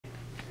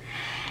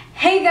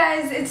Hey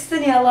guys, it's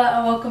Daniela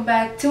and welcome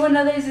back to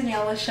another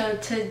Daniela show.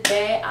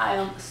 Today I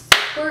am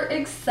super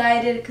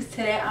excited because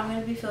today I'm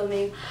going to be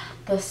filming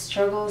the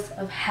struggles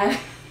of having...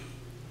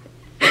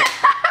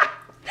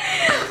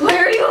 Why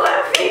are you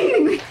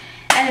laughing?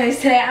 Anyways,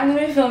 today I'm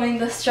going to be filming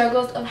the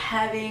struggles of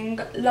having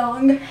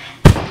long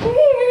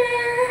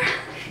hair.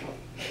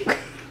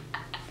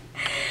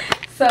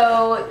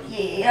 So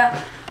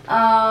yeah,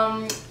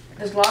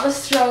 there's a lot of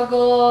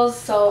struggles,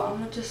 so I'm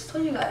going to just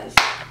tell you guys.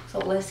 So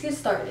let's get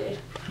started.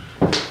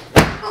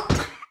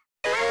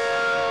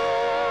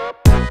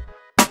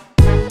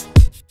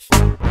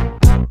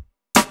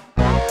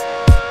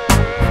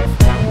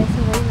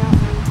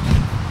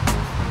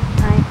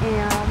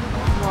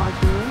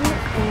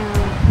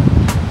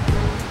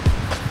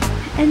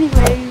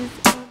 Anyways,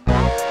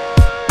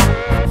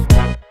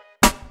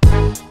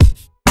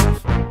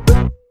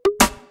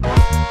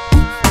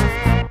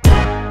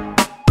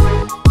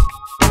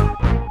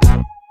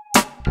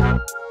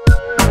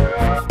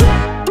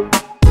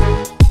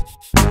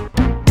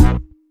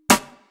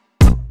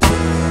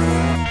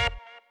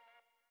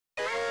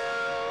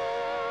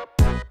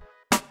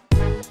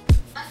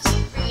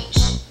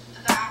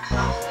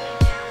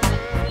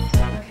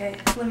 okay,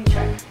 let me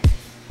try.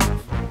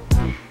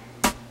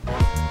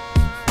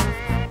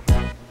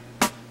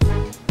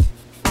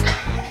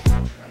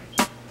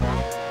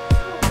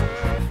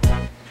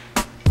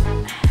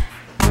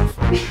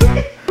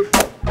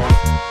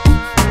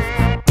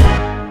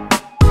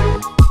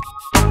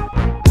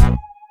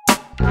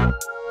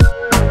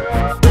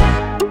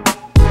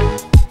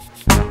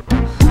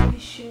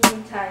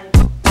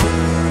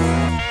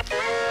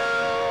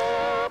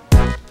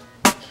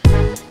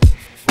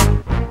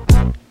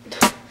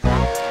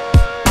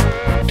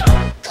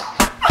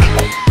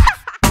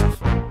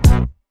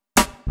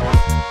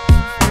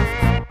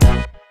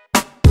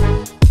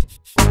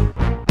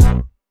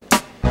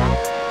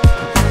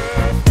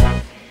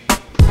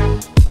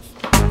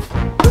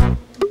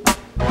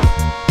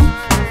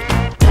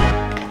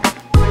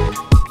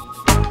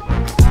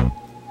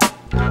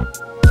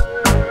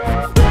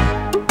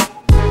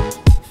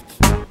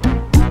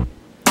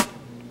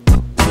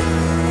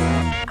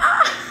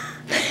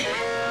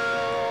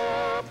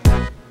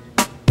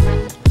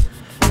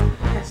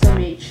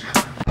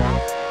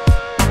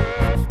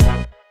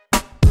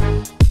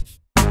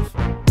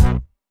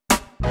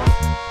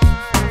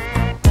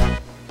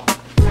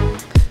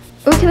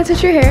 Oh, can I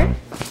touch your hair?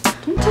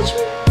 Don't touch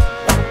me.